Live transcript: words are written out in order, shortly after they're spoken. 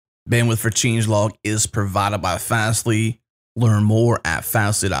Bandwidth for changelog is provided by Fastly. Learn more at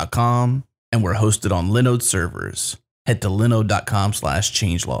fastly.com, and we're hosted on Linode servers. Head to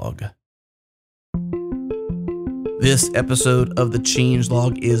linode.com/changelog. This episode of the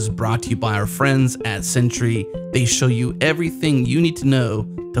Changelog is brought to you by our friends at Sentry. They show you everything you need to know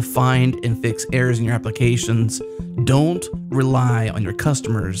to find and fix errors in your applications. Don't rely on your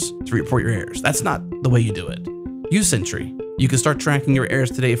customers to report your errors. That's not the way you do it. Use Sentry. You can start tracking your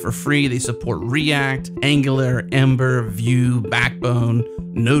errors today for free. They support React, Angular, Ember, Vue, Backbone,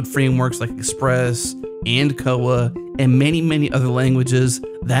 Node frameworks like Express, and Koa, and many other languages.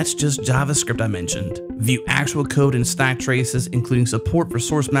 That's just JavaScript I mentioned. View actual code and stack traces, including support for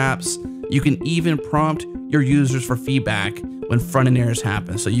source maps. You can even prompt your users for feedback when front-end errors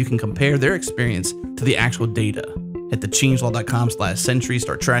happen, so you can compare their experience to the actual data. Head to changelog.com/Sentry.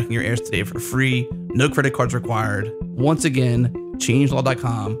 Start tracking your errors today for free. No credit cards required. Once again,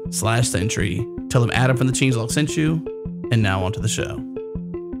 changelog.com/Sentry. Tell them Adam from the Changelog sent you. And now on to the show.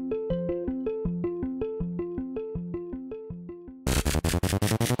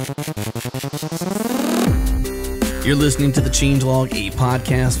 You're listening to the Changelog, a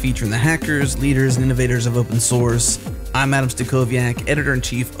podcast featuring the hackers, leaders, and innovators of open source. I'm Adam Stacoviak,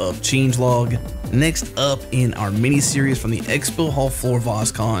 editor-in-chief of Changelog. Next up in our mini-series from the expo hall floor of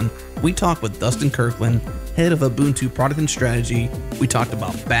OSCON, we talked with Dustin Kirkland, head of Ubuntu Product and Strategy. We talked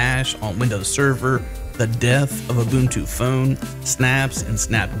about Bash on Windows Server, the death of Ubuntu Phone, Snaps and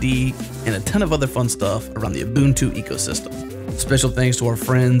Snapd, and a ton of other fun stuff around the Ubuntu ecosystem. Special thanks to our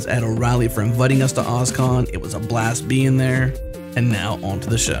friends at O'Reilly for inviting us to OSCON. It was a blast being there. And now on to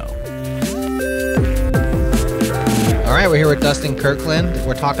the show. All right, we're here with Dustin Kirkland.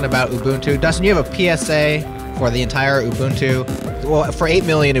 We're talking about Ubuntu. Dustin, you have a PSA for the entire Ubuntu, well, for 8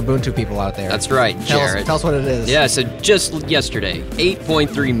 million Ubuntu people out there. That's right, Jared. Tell us what it is. Yeah, so just yesterday,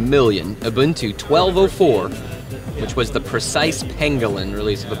 8.3 million Ubuntu 12.04, which was the precise pangolin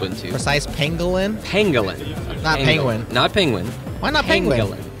release of Ubuntu. Precise pangolin? Pangolin. Not penguin. Not penguin. Why not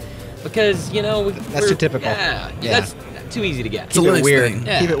penguin? Because, you know, that's too typical. Yeah, that's too easy to get. It's a Linux weird. thing.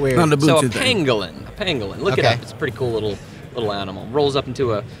 Yeah. Keep it weird. Not an Ubuntu So a thing. pangolin. Look it up. It's a pretty cool little animal. Rolls up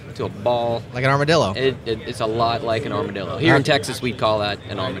into a ball. Like an armadillo. It's a lot like an armadillo. Here in Texas, we'd call that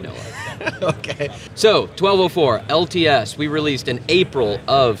an armadillo. Okay. So, 12.04 LTS, we released in April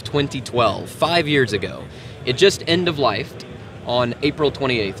of 2012, 5 years ago. It just end-of-lifed on April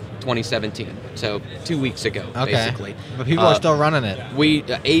 28th, 2017. So 2 weeks ago, basically. But people are still running it. We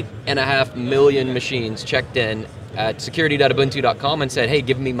 8.5 million machines checked in at security.ubuntu.com and said, hey,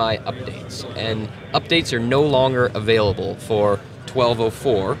 give me my updates. And updates are no longer available for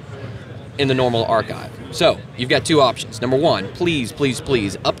 12.04 in the normal archive. So you've got two options. Number one, please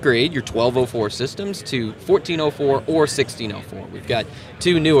upgrade your 12.04 systems to 14.04 or 16.04. We've got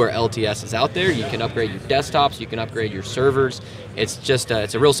two newer LTSs out there. You can upgrade your desktops, you can upgrade your servers. It's just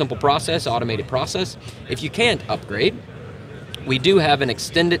it's a real simple process, automated process. If you can't upgrade, we do have an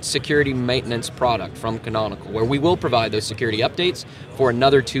extended security maintenance product from Canonical where we will provide those security updates for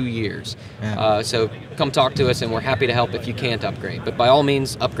another 2 years. Yeah. So come talk to us and we're happy to help if you can't upgrade. But by all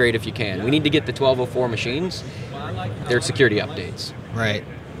means, upgrade if you can. We need to get the 12.04 machines, their security updates. Right.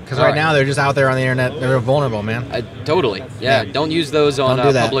 Because right now they're just out there on the internet. They're vulnerable, man. Totally. Yeah. Don't use those on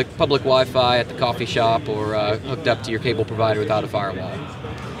public Wi-Fi at the coffee shop or hooked up to your cable provider without a firewall.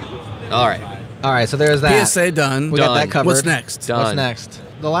 All right, so there's that. PSA done. We got that covered. What's next? Done. What's next?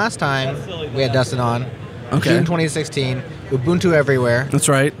 The last time we had Dustin on, Okay. June 2016, Ubuntu everywhere. That's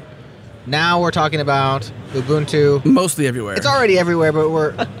right. Now we're talking about Ubuntu. Mostly everywhere. It's already everywhere, but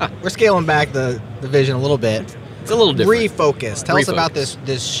we're scaling back the vision a little bit. It's a little different. Refocus. Tell us about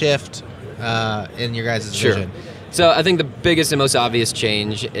this shift in your guys' vision. So I think the biggest and most obvious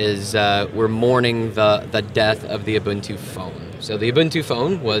change is we're mourning the death of the Ubuntu phone. So the Ubuntu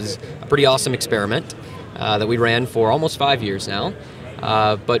phone was a pretty awesome experiment that we ran for almost 5 years now.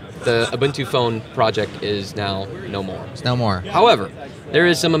 But the Ubuntu phone project is now no more. It's no more. However, there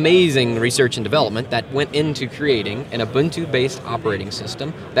is some amazing research and development that went into creating an Ubuntu-based operating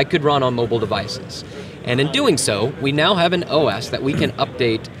system that could run on mobile devices. And in doing so, we now have an OS that we can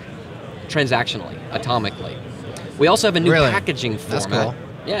update transactionally, atomically. We also have a new packaging format. That's cool.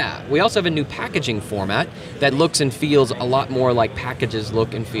 Yeah, we also have a new packaging format that looks and feels a lot more like packages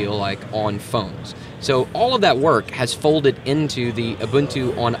look and feel like on phones. So all of that work has folded into the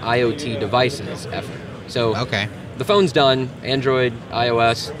Ubuntu on IoT devices effort. So the phone's done, Android,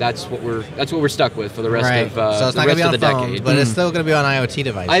 iOS. That's what we're stuck with for the rest of so it's the not rest gonna of be the on phones, decade. but it's still going to be on IoT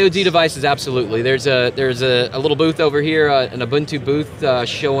devices. IoT devices, absolutely. There's a little booth over here, an Ubuntu booth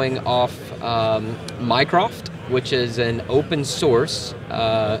showing off Mycroft. which is an open source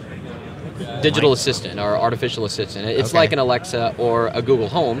digital assistant or artificial assistant. It's like an Alexa or a Google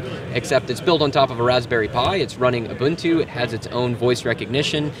Home, except it's built on top of a Raspberry Pi. It's running Ubuntu. It has its own voice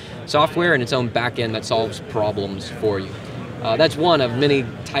recognition software and its own backend that solves problems for you. That's one of many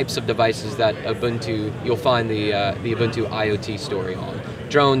types of devices that you'll find the Ubuntu IoT story on.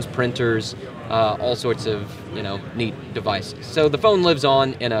 Drones, printers, all sorts of neat devices. So the phone lives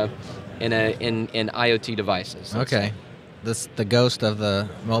on in IoT devices. Okay. The ghost of the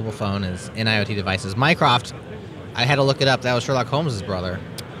mobile phone is in IoT devices. Mycroft, I had to look it up. That was Sherlock Holmes' brother.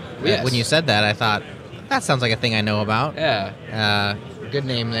 Yes. When you said that, I thought, that sounds like a thing I know about. Yeah. Good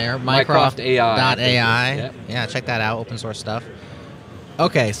name there. Mycroft Mycroft.ai. Yep. Yeah, check that out. Open source stuff.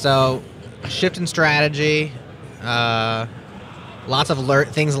 Okay, so shift in strategy. Lots of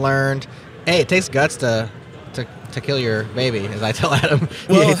things learned. Hey, it takes guts to kill your baby, as I tell Adam.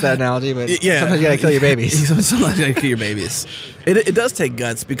 He hates that analogy, but sometimes you gotta kill your babies. Sometimes you gotta kill your babies. It does take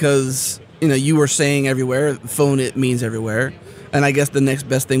guts because you were saying everywhere, phone, it means everywhere, and I guess the next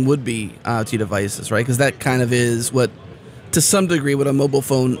best thing would be IoT devices, right? Because that kind of is what, to some degree, what a mobile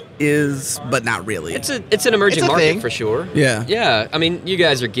phone is, but not really. It's an emerging market thing. for sure. Yeah. Yeah. I mean, you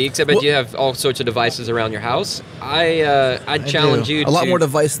guys are geeks. I bet you have all sorts of devices around your house. I'd challenge you to... A lot more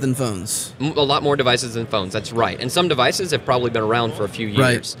devices than phones. A lot more devices than phones. That's right. And some devices have probably been around for a few years,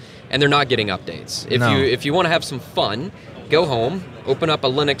 right, and they're not getting updates. If you want to have some fun, go home, open up a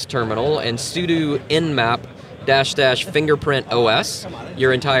Linux terminal, and sudo nmap -- fingerprint OS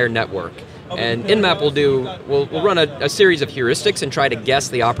your entire network. And Nmap will run a series of heuristics and try to guess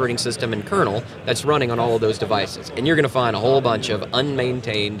the operating system and kernel that's running on all of those devices. And you're going to find a whole bunch of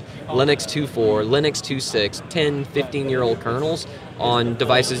unmaintained Linux 2.4, Linux 2.6, 10, 15-year-old kernels on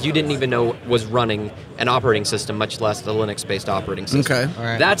devices you didn't even know was running an operating system, much less the Linux-based operating system. Okay. All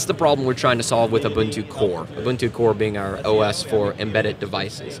right. That's the problem we're trying to solve with Ubuntu Core. Ubuntu Core being our OS for embedded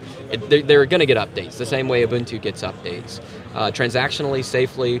devices. They're going to get updates, the same way Ubuntu gets updates. Transactionally,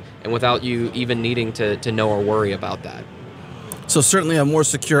 safely, and without you even needing to know or worry about that. So certainly a more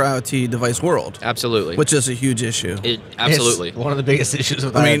secure IoT device world. Absolutely. Which is a huge issue. Absolutely. It's one of the biggest issues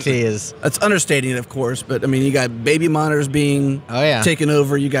with IoT is... It's understating it, of course, but you got baby monitors being taken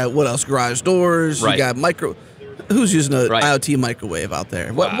over. You got, what else? Garage doors. Right. You got Who's using an IoT microwave out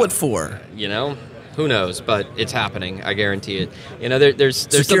there? What for? Who knows? But it's happening. I guarantee it. There's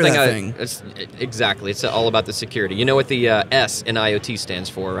Secure something. that thing. Exactly. It's all about the security. You know what the S in IoT stands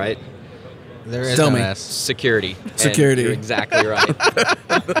for, right? There is Tell no me. S. Security. Security. And you're exactly right.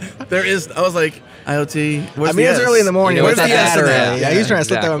 There is. I was like, IoT. Where's it's early in the morning. Where's Where's the S in that? Yeah, he's trying to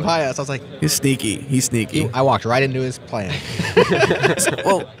slip that Exactly. one pie us. I was like, He's sneaky. I walked right into his plan.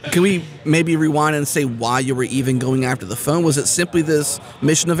 Well, can we maybe rewind and say why you were even going after the phone? Was it simply this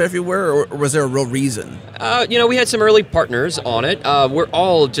mission of everywhere, or was there a real reason? We had some early partners on it. We're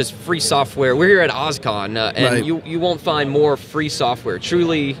all just free software. We're here at OSCON, and Right. you won't find more free software,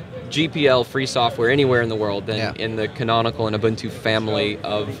 truly GPL free software anywhere in the world than in the Canonical and Ubuntu family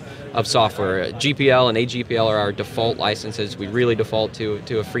of software. GPL and AGPL are our default licenses. We really default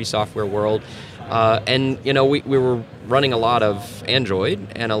to a free software world. We were running a lot of Android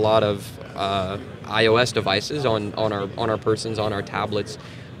and a lot of iOS devices on our persons, on our tablets.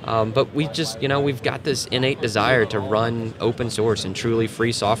 But we just, we've got this innate desire to run open source and truly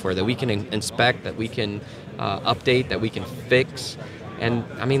free software that we can inspect, that we can update, that we can fix. And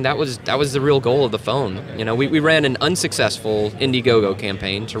that was the real goal of the phone. We ran an unsuccessful Indiegogo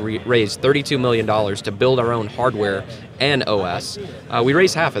campaign to raise $32 million to build our own hardware and OS. We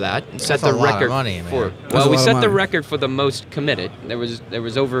raised half of that and set the record for. Well, we set the record for the most committed. There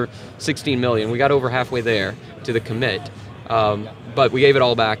was over 16 million. We got over halfway there to the commit, but we gave it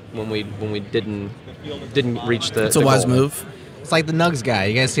all back when we didn't reach the. It's a wise move. It's like the Nugs guy.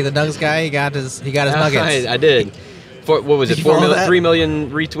 You guys see the Nugs guy? He got his nuggets. I did. What was it? 3 million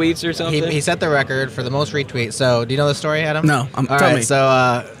retweets or something? He set the record for the most retweets. So, do you know the story, Adam? No. Tell me.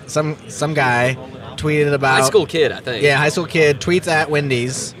 So, some guy tweeted about high school kid, I think. Yeah, high school kid tweets at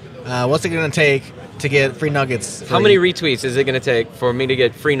Wendy's. What's it going to take to get free nuggets? How many retweets is it going to take for me to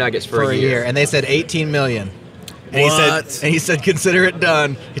get free nuggets for a year? And they said 18 million. And What? he said, consider it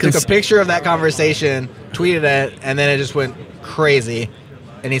done. He took a picture of that conversation, tweeted it, and then it just went crazy.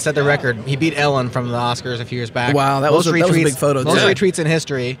 And he set the record. He beat Ellen from the Oscars a few years back. Wow, that was a big photo, Most too. retweets in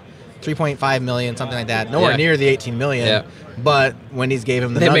history, 3.5 million, something like that. Nowhere near the 18 million. Yeah. But Wendy's gave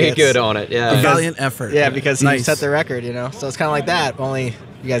him the They nuggets. made good on it, yeah. A valiant effort. Yeah, because he Nice. set the record, So it's kind of like that. Only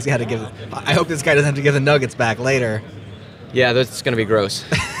you guys had to give. I hope this guy doesn't have to give the nuggets back later. Yeah, that's going to be gross.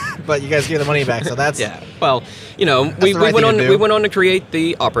 but you guys give the money back, so that's Yeah. Well, you know, we right went thing on to do. we went on to create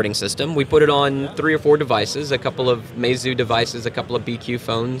the operating system. We put it on 3 or 4 devices, a couple of Meizu devices, a couple of BQ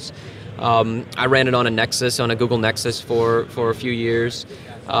phones. I ran it on a Nexus, on a Google Nexus for a few years.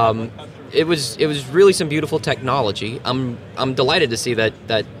 It was really some beautiful technology. I'm delighted to see that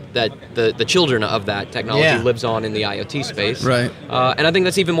the children of that technology Yeah. lives on in the IoT space. Right. And I think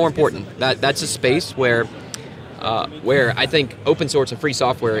that's even more important. That's a space where I think open source and free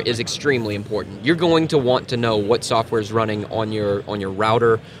software is extremely important. You're going to want to know what software is running on your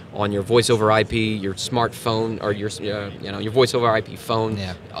router, on your voice over IP, your smartphone, or your your voice over IP phone.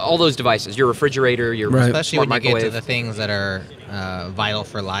 Yeah. All those devices, your refrigerator, your Right. especially smart when you get to microwave. the things that are vital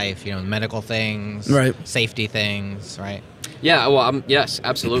for life. You know, medical things, Right. safety things, right? Yeah, well, yes,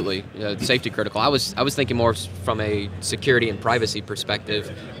 absolutely. Safety critical. I was thinking more from a security and privacy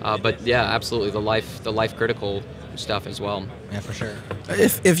perspective, but yeah, absolutely the life critical stuff as well. Yeah, for sure.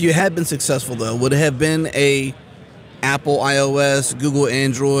 If you had been successful, though, would it have been a Apple iOS, Google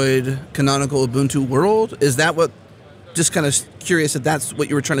Android, Canonical Ubuntu world? Is that what? Just kind of curious if that's what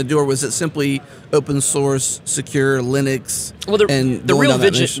you were trying to do, or was it simply open source, secure Linux? Well, and the going real down that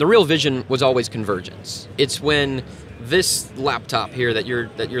vision mission? the real vision was always convergence. It's when this laptop here that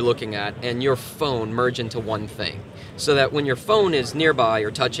you're looking at and your phone merge into one thing, so that when your phone is nearby or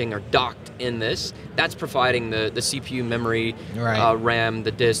touching or docked in this, that's providing the CPU, memory, Right. RAM,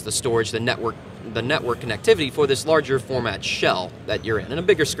 the disk, the storage, the network connectivity for this larger format shell that you're in, and a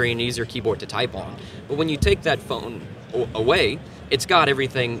bigger screen, easier keyboard to type on. But when you take that phone away, it's got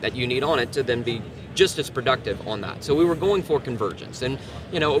everything that you need on it to then be just as productive on that. So we were going for convergence, and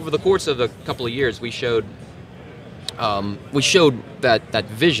over the course of a couple of years, we showed that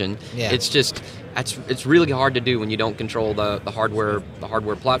vision. Yeah. It's really hard to do when you don't control the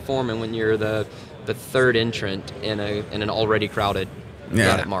hardware platform, and when you're the third entrant in an already crowded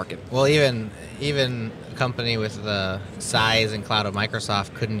market. Well, even a company with the size and cloud of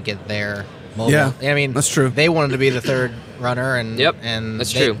Microsoft couldn't get their mobile. Yeah, I mean, that's true. They wanted to be the third runner, and Yep, and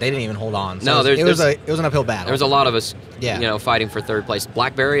that's they, true. They didn't even hold on. So No, it was an uphill battle. There was a lot of us, Yeah. fighting for third place.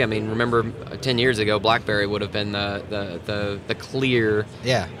 BlackBerry, I mean, remember 10 years ago, BlackBerry would have been the clear.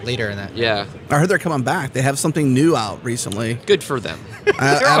 leader in that. Yeah, I heard they're coming back. They have something new out recently. good for them.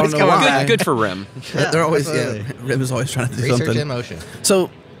 I don't always know coming why. back. Good for RIM. They're always absolutely. RIM is always trying to do Research something. in motion. So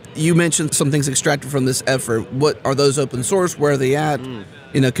you mentioned some things extracted from this effort. What are those open source? Where are they at?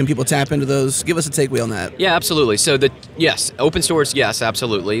 Can people tap into those? Give us a takeaway on that. Yeah, absolutely. So yes, open source, yes,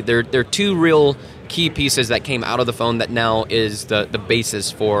 absolutely. There are 2 real key pieces that came out of the phone that now is the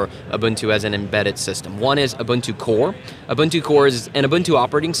basis for Ubuntu as an embedded system. One is Ubuntu Core. Ubuntu Core is an Ubuntu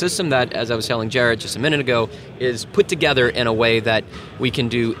operating system that, as I was telling Jared just a minute ago, is put together in a way that we can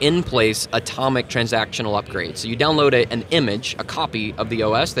do in-place atomic transactional upgrades. So you download an image, a copy of the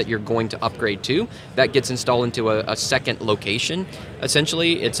OS that you're going to upgrade to. That gets installed into a second location.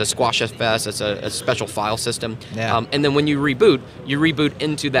 Essentially, it's a squash FS, it's a special file system. Yeah. And then when you reboot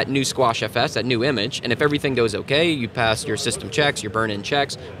into that new squash FS, that new image, and if everything goes okay, you pass your system checks, your burn-in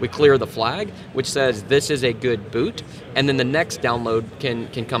checks, we clear the flag, which says this is a good boot, and then the next download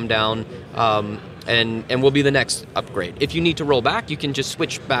can come down and will be the next upgrade. If you need to roll back, you can just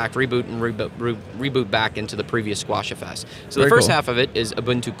switch back, reboot and reboot back into the previous squash FS. So Very the first cool. half of it is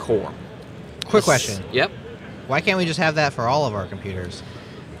Ubuntu Core. Quick question. Yep, Why can't we just have that for all of our computers?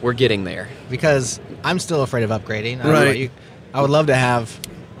 we're getting there. Because I'm still afraid of upgrading. I don't know Right. about you. I would love to have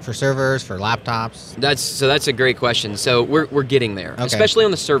for servers, for laptops. That's a great question. So we're getting there, Okay. especially on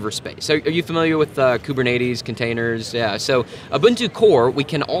the server space. So are you familiar with Kubernetes, containers? Yeah. So Ubuntu Core we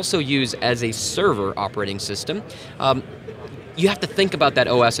can also use as a server operating system. You have to think about that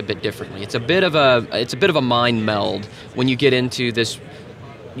OS a bit differently. It's a bit of a mind meld when you get into this.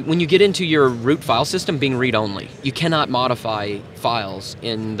 When you get into your root file system being read-only, you cannot modify files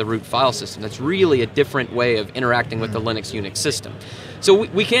in the root file system. That's really a different way of interacting with the Linux Unix system. So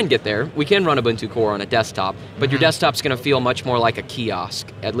we can get there. We can run Ubuntu Core on a desktop, but your desktop's going to feel much more like a kiosk,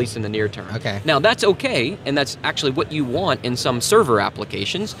 at least in the near term. Okay. Now, that's okay, and that's actually what you want in some server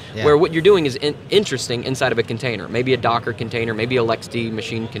applications, Yeah. where what you're doing is interesting inside of a container, maybe a Docker container, maybe a LXD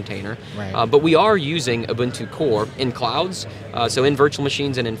machine container. Right. But we are using Ubuntu Core in clouds, so in virtual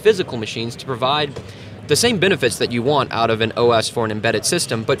machines and in physical machines to provide the same benefits that you want out of an OS for an embedded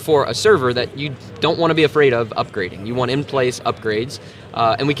system, but for a server that you don't want to be afraid of upgrading. You want in-place upgrades,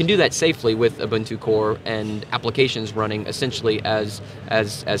 and we can do that safely with Ubuntu Core and applications running essentially as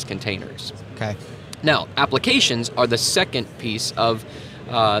containers. Okay. Now, applications are the second piece of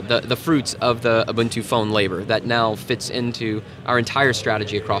the fruits of the Ubuntu phone labor that now fits into our entire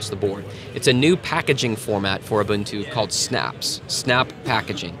strategy across the board. It's a new packaging format for Ubuntu called Snaps, Snap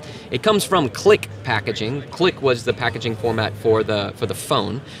packaging. It comes from Click packaging. Click was the packaging format for the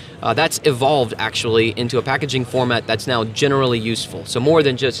phone. That's evolved actually into a packaging format that's now generally useful. So more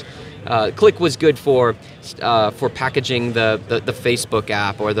than just Click was good for packaging the Facebook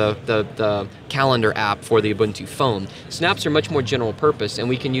app or the calendar app for the Ubuntu phone. Snaps are much more general purpose, and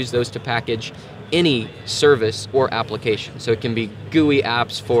we can use those to package any service or application. So it can be GUI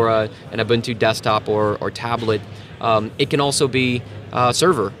apps for an Ubuntu desktop or tablet. It can also be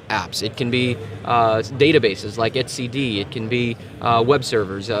server apps. It can be databases like etcd. It can be web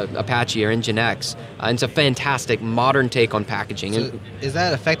servers, Apache or Nginx. And it's a fantastic modern take on packaging. So is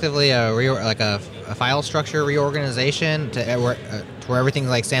that effectively a file structure reorganization to where everything's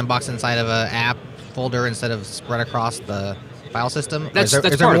like sandboxed inside of an app folder instead of spread across the file system? Is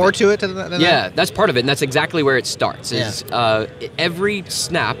there more to it than that? Yeah, that's part of it, and that's exactly where it starts. Every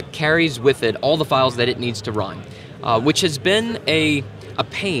snap carries with it all the files that it needs to run. Which has been a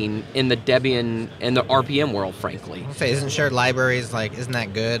pain in the Debian and the RPM world, frankly. I'll say, isn't shared libraries isn't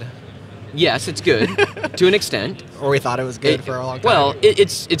that good? Yes, it's good to an extent. Or we thought it was good for a long time. Well,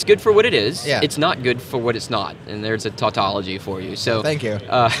 it's good for what it is. Yeah. It's not good for what it's not, and there's a tautology for you. So thank you.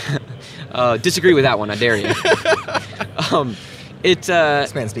 Disagree with that one, I dare you.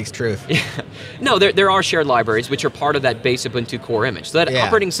 This man speaks truth. No, there are shared libraries which are part of that base Ubuntu core image. So that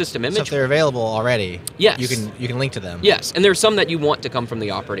operating system image. So if they're available already, yes, you can link to them. Yes, and there's some that you want to come from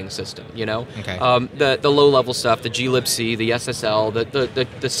the operating system. You know, okay. The low level stuff, the glibc, the SSL,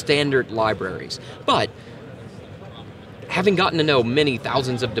 the standard libraries, but. Having gotten to know many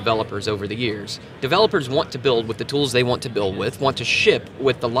thousands of developers over the years, developers want to build with the tools they want to build with, want to ship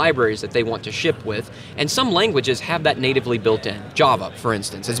with the libraries that they want to ship with, and some languages have that natively built in. Java, for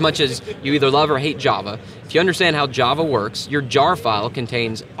instance. As much as you either love or hate Java, if you understand how Java works, your jar file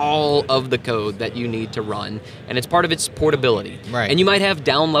contains all of the code that you need to run, and it's part of its portability. Right. And you might have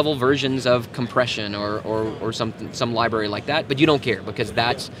down-level versions of compression or some library like that, but you don't care because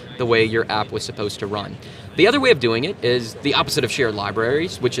that's the way your app was supposed to run. The other way of doing it is the opposite of shared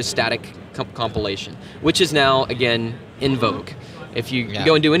libraries, which is static compilation, which is now, again, in vogue. If you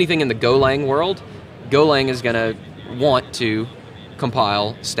go and do anything in the Golang world, Golang is going to want to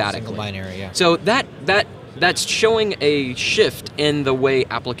compile statically. Single binary, yeah. So that's showing a shift in the way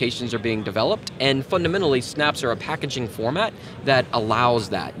applications are being developed, and fundamentally, snaps are a packaging format that allows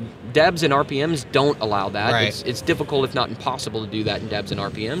that. Debs and RPMs don't allow that. Right. It's difficult, if not impossible, to do that in Debs and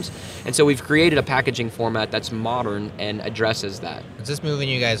RPMs. And so we've created a packaging format that's modern and addresses that. Is this moving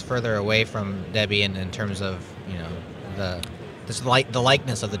you guys further away from Debian in terms of the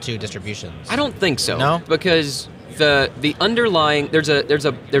likeness of the two distributions? I don't think so. No? Because the underlying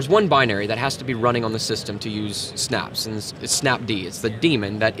there's one binary that has to be running on the system to use snaps, and it's snapd. It's the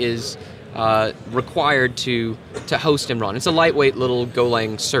daemon that is required to host and run. It's a lightweight little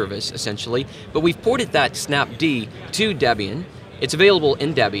Golang service, essentially, but we've ported that snapd to Debian. It's available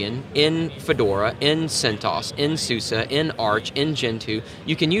in Debian, in Fedora, in CentOS, in SUSE, in Arch, in Gentoo.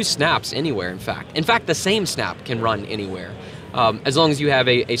 You can use snaps anywhere, in fact. In fact, the same snap can run anywhere, as long as you have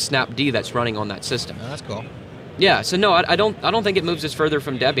a snapd that's running on that system. Oh, that's cool. Yeah, so no, I don't think it moves us further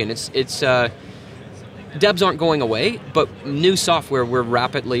from Debian. It's Debs aren't going away, but new software we're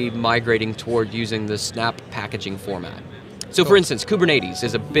rapidly migrating toward using the snap packaging format. So for instance, Kubernetes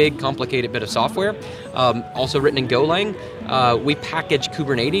is a big, complicated bit of software, also written in Golang. We package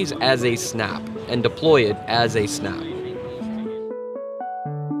Kubernetes as a snap and deploy it as a snap.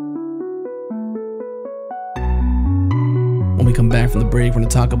 When we come back from the break, we're going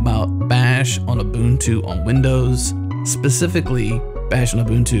to talk about Bash on Ubuntu on Windows, specifically Bash on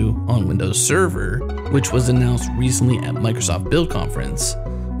Ubuntu on Windows Server, which was announced recently at Microsoft Build Conference.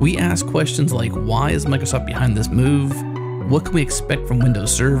 We ask questions like, why is Microsoft behind this move? What can we expect from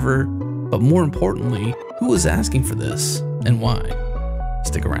Windows Server? But more importantly, who is asking for this and why?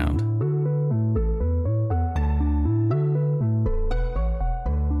 Stick around.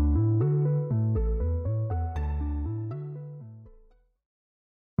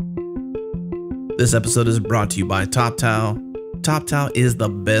 This episode is brought to you by TopTal. TopTal is the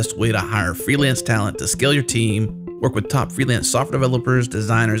best way to hire freelance talent to scale your team, work with top freelance software developers,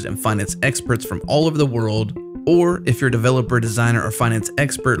 designers, and finance experts from all over the world. Or if you're a developer, designer, or finance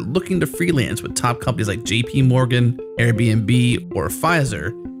expert looking to freelance with top companies like JP Morgan, Airbnb, or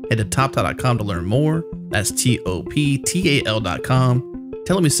Pfizer, head to TopTal.com to learn more. That's TOPTAL.com.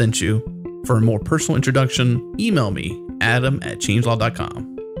 Tell them we sent you. For a more personal introduction, email me, adam@changelog.com.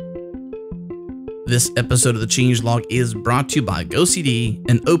 This episode of the Changelog is brought to you by GoCD,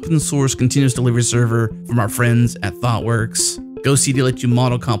 an open source continuous delivery server from our friends at ThoughtWorks. GoCD lets you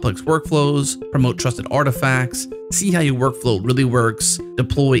model complex workflows, promote trusted artifacts, see how your workflow really works,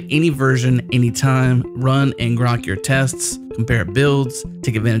 deploy any version, anytime, run and grok your tests, compare builds,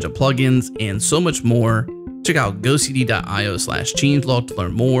 take advantage of plugins, and so much more. Check out gocd.io/changelog to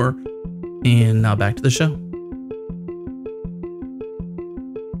learn more. And now back to the show.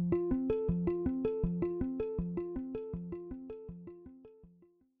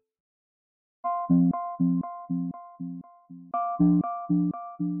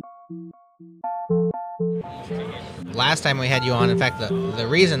 Last time we had you on, in fact, the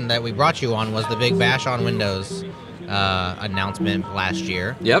reason that we brought you on was the big Bash on Windows announcement last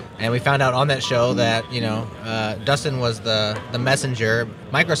year. Yep. And we found out on that show that, Dustin was the messenger.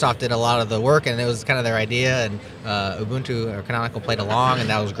 Microsoft did a lot of the work, and it was kind of their idea, and Ubuntu or Canonical played along, and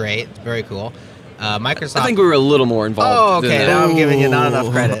that was great. It's very cool. Microsoft. I think we were a little more involved. Oh, okay. Than Now that. I'm giving you not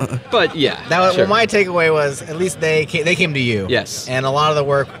enough credit. But yeah, That, sure. Well, my takeaway was at least they came to you. Yes. And a lot of the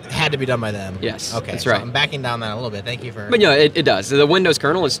work had to be done by them. Yes, Okay. that's so right. I'm backing down that a little bit. Thank you for. But it does. The Windows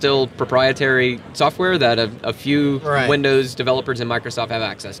kernel is still proprietary software that a few Right. Windows developers in Microsoft have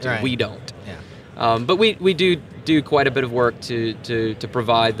access to. Right. We don't. Yeah. But we do quite a bit of work to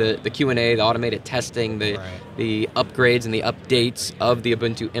provide the Q&A, the automated testing, the upgrades and the updates of the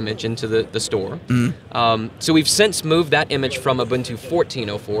Ubuntu image into the store. So we've since moved that image from Ubuntu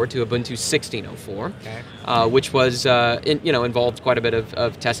 14.04 to Ubuntu 16.04, which was involved quite a bit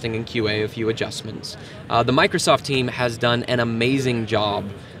of testing and QA, a few adjustments. The Microsoft team has done an amazing job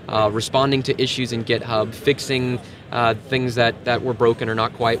responding to issues in GitHub, fixing things that were broken or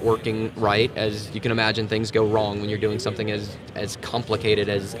not quite working right. As you can imagine, things go wrong when you're doing something as complicated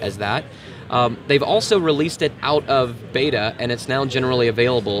as that. They've also released it out of beta, and it's now generally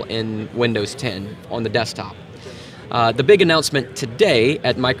available in Windows 10 on the desktop. The big announcement today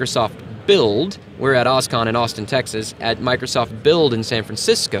at Microsoft Build, we're at OSCON in Austin, Texas. At Microsoft Build in San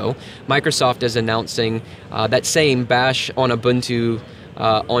Francisco, Microsoft is announcing that same Bash on Ubuntu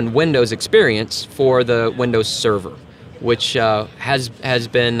on Windows experience for the Windows Server, which has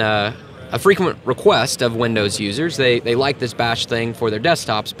been a frequent request of Windows users. They like this Bash thing for their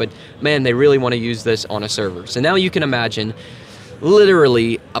desktops, but man, they really want to use this on a server. So now you can imagine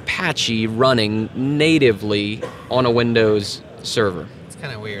literally Apache running natively on a Windows server. It's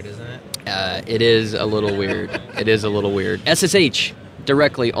kind of weird, isn't it? It is a little weird. It is a little weird. SSH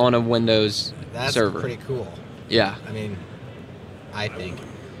directly on a Windows server. That's pretty cool. Yeah. I mean, I think.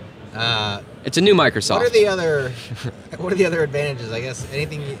 It's a new Microsoft. What are the other advantages? I guess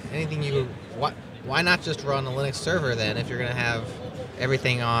anything you. Why not just run a Linux server then if you're going to have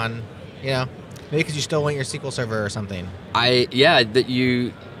everything on, maybe because you still want your SQL server or something.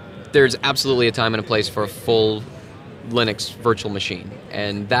 There's absolutely a time and a place for a full Linux virtual machine,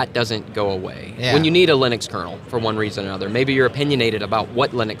 and that doesn't go away. Yeah. When you need a Linux kernel for one reason or another, maybe you're opinionated about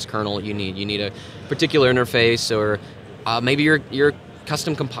what Linux kernel you need. You need a particular interface, or maybe you're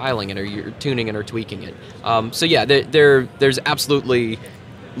custom compiling it, or you're tuning it or tweaking it. There's absolutely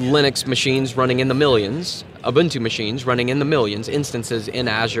Linux machines running in the millions, Ubuntu machines running in the millions, instances in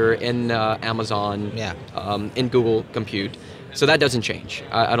Azure, in Amazon, in Google Compute. So that doesn't change.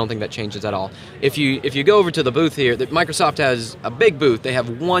 I don't think that changes at all. If you go over to the booth here, Microsoft has a big booth. They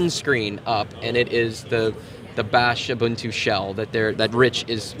have one screen up, and it is the Bash Ubuntu shell that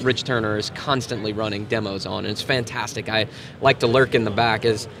Rich Turner is constantly running demos on, and it's fantastic. I like to lurk in the back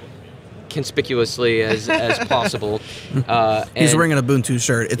as conspicuously as possible. He's wearing an Ubuntu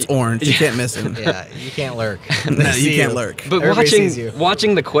shirt. It's orange. You can't miss him. Yeah, you can't lurk. No, you can't lurk. But Everybody sees you.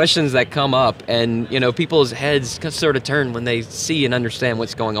 watching the questions that come up, and people's heads sort of turn when they see and understand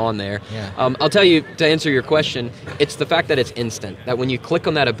what's going on there. Yeah. I'll tell you, to answer your question, it's the fact that it's instant. That when you click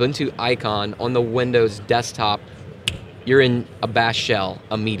on that Ubuntu icon on the Windows desktop, you're in a Bash shell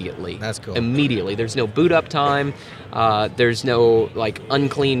immediately. That's cool. Immediately. There's no boot up time. There's no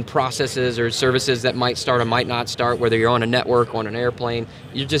unclean processes or services that might start or might not start, whether you're on a network, on an airplane.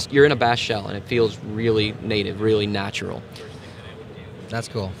 You're in a Bash shell, and it feels really native, really natural. That's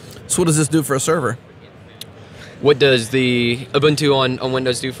cool. So what does this do for a server? What does the Ubuntu on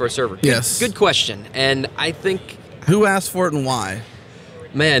Windows do for a server? Yes. Good question. And I think, Who asked for it and why?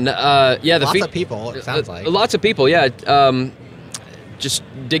 man, Lots of people, it sounds like. Lots of people, yeah. Just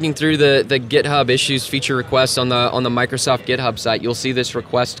digging through the GitHub issues, feature requests on the Microsoft GitHub site, you'll see this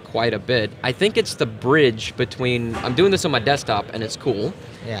request quite a bit. I think it's the bridge between, I'm doing this on my desktop and it's cool,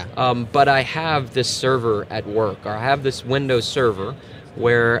 Yeah. but I have this server at work, or I have this Windows server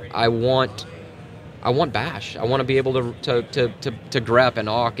where I want I want Bash. I want to be able to grep and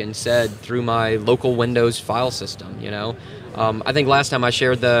awk and sed through my local Windows file system. You know, I think last time I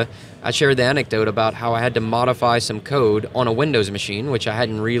shared the anecdote about how I had to modify some code on a Windows machine, which I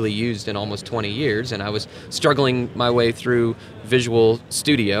hadn't really used in almost 20 years, and I was struggling my way through Visual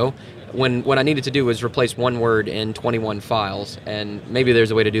Studio. When what I needed to do was replace one word in 21 files, and maybe there's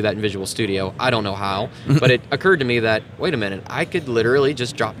a way to do that in Visual Studio. I don't know how, but it occurred to me that, wait a minute, I could literally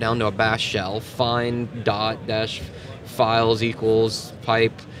just drop down to a bash shell, find .-files equals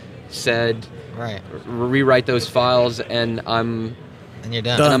pipe sed, Right. rewrite those files, and And you're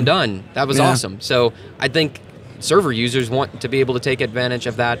done. I'm done. That was Yeah. awesome. So I think server users want to be able to take advantage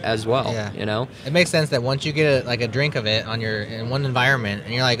of that as well. Yeah. You know, It makes sense that once you get a drink of it in one environment,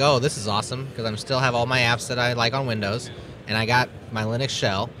 and you're like, oh, this is awesome because I'm still have all my apps that I like on Windows, and I got my Linux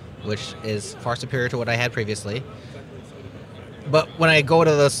shell, which is far superior to what I had previously. But when I go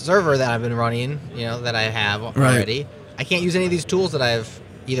to the server that I've been running, that I have already, I can't use any of these tools that I've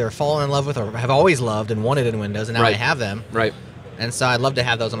either fallen in love with or have always loved and wanted in Windows, and now I have them. Right. And so I'd love to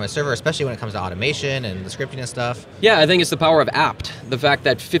have those on my server, especially when it comes to automation and the scripting and stuff. Yeah, I think it's the power of apt. The fact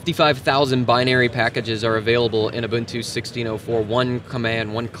that 55,000 binary packages are available in Ubuntu 16.04, one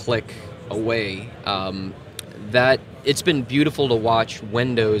command, one click away. That it's been beautiful to watch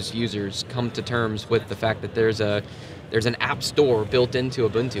Windows users come to terms with the fact that there's an app store built into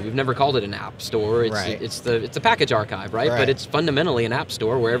Ubuntu. We've never called it an app store. It's the package archive, right? But it's fundamentally an app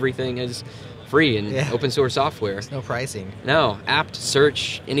store where everything is free and open source software. There's no pricing. No, apt,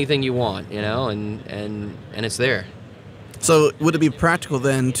 search anything you want, and it's there. So would it be practical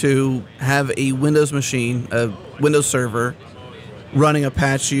then to have a Windows machine, a Windows server, running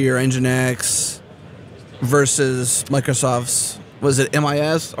Apache or Nginx versus Microsoft's, was it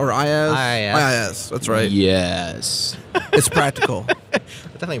MIS or IS? IIS, that's right. Yes. It's practical. It's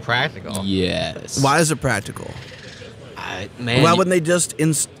definitely practical. Yes. Why is it practical? Man, Why wouldn't they just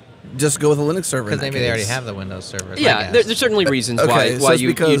go with a Linux server? Because maybe they already have the Windows servers. Yeah, there's certainly reasons why so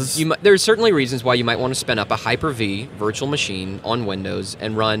there's certainly reasons why you might want to spin up a Hyper-V virtual machine on Windows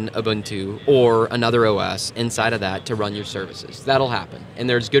and run Ubuntu or another OS inside of that to run your services. That'll happen, and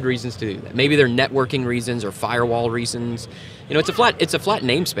there's good reasons to do that. Maybe they're networking reasons or firewall reasons. It's a flat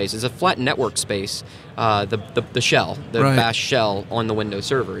namespace. It's a flat network space. The shell, the bash shell on the Windows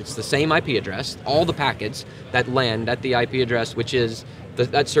server. It's the same IP address. All the packets that land at the IP address, which is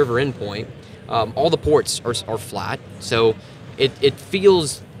that server endpoint, all the ports are flat, so it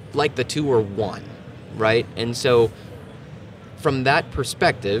feels like the two are one, right? And so from that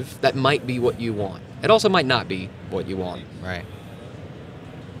perspective, that might be what you want. It also might not be what you want. Right.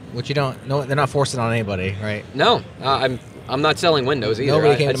 Which you don't. No, they're not forcing it on anybody, right? No, I'm not selling Windows either.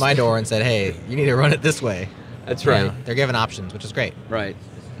 Nobody came to my door and said, "Hey, you need to run it this way." That's right. They're giving options, which is great. Right.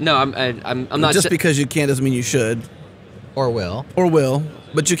 No, I'm not. Just because you can doesn't mean you should. Or will.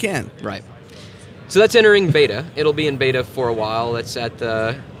 But you can. Right. So that's entering beta. It'll be in beta for a while. It's at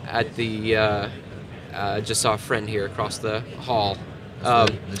the just saw a friend here across the hall.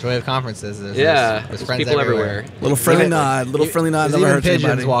 The joy of conferences is there's friends people everywhere. Little friendly nod. There's even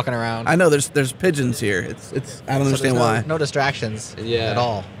pigeons walking around. I know there's pigeons here. It's I don't understand why. No distractions at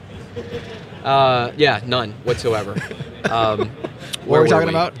all. None whatsoever. What were we talking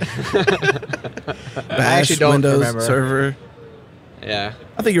about? Bash, I actually don't Windows remember. Server. Yeah.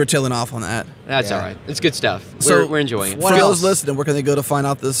 I think you were tailing off on that. That's all right. It's good stuff. So we're enjoying it. For those listening, where can they go to find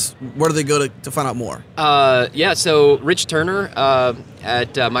out this? Where do they go to find out more? So Rich Turner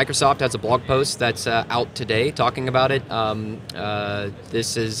at Microsoft has a blog post that's out today talking about it.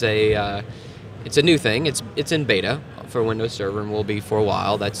 This is it's a new thing. It's in beta for Windows Server and will be for a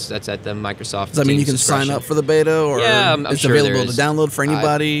while. That's at the Microsoft. Does that mean you can sign up for the beta, or I'm it's sure available to download for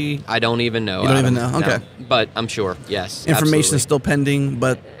anybody? I don't even know. You don't even know? Okay. No. But I'm sure, yes. Information absolutely. is still pending,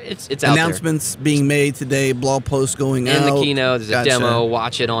 but it's out announcements being made today, blog posts going out. In the keynote, there's a demo,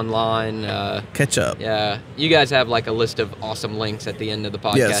 watch it online. Catch up. Yeah. You guys have like a list of awesome links at the end of the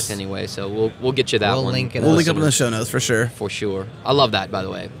podcast anyway, so we'll get you that one. We'll link up in the show notes for sure. For sure. I love that, by the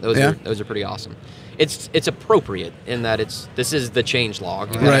way. Those are pretty awesome. It's appropriate in that this is the change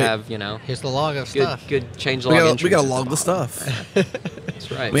log. You gotta have, here's the log of stuff. Good change log. We gotta log the stuff.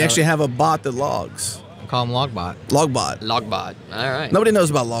 That's right. We actually have a bot that logs. We call him Logbot. Logbot. All right. Nobody knows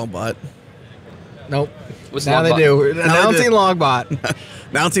about Logbot. Nope. What's now Logbot? They do. Announcing Logbot.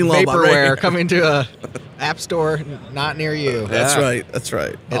 Announcing Logbot. Vaporware coming to a app store not near you. That's right. That's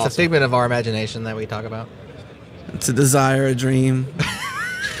right. It's a figment of our imagination that we talk about. It's a desire, a dream.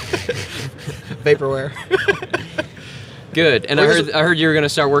 Vaporware. Good. And I heard you were going to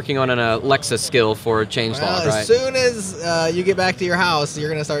start working on an Alexa skill for changelog, right? As soon as you get back to your house, you're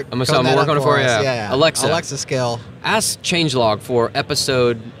going to start. I'm working on it for you. Yeah. Alexa skill. Ask changelog for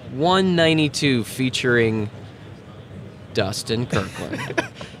episode 192 featuring Dustin Kirkland.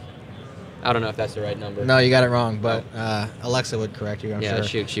 I don't know if that's the right number. No, you got it wrong, but Alexa would correct you, I'm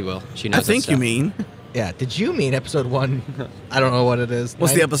sure. Yeah, she will. She knows I think you mean. Yeah, did you mean episode 1? I don't know what it is.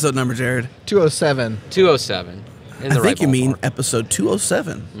 What's the episode number, Jared? 207. 207. I think you mean episode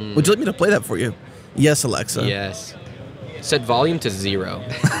 207. Would you like me to play that for you? Yes, Alexa. Yes. Set volume to 0.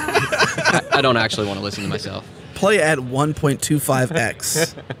 I don't actually want to listen to myself. Play at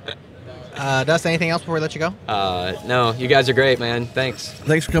 1.25x. Dustin, anything else before we let you go? No, you guys are great, man. Thanks.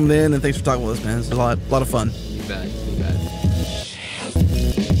 Thanks for coming in and thanks for talking with us, man. It's a lot of fun. You bet. You bet.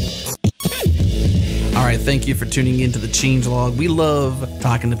 All right, thank you for tuning into the Changelog. We love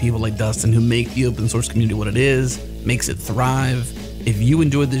talking to people like Dustin who make the open source community what it is, makes it thrive. If you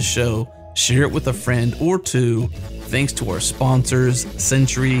enjoyed this show, share it with a friend or two. Thanks to our sponsors,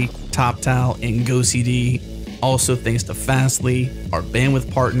 Sentry, TopTal, and GoCD. Also, thanks to Fastly, our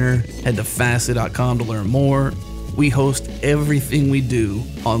bandwidth partner. Head to fastly.com to learn more. We host everything we do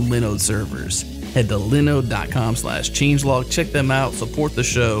on Linode servers. Head to linode.com/changelog. Check them out. Support the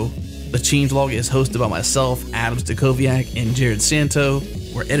show. The Changelog is hosted by myself, Adam Stacoviak, and Jared Santo.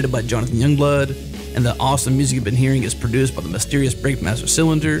 We're edited by Jonathan Youngblood. And the awesome music you've been hearing is produced by the mysterious Breakmaster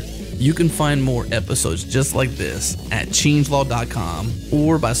Cylinder. You can find more episodes just like this at changelog.com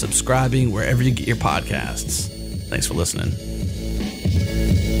or by subscribing wherever you get your podcasts. Thanks for listening.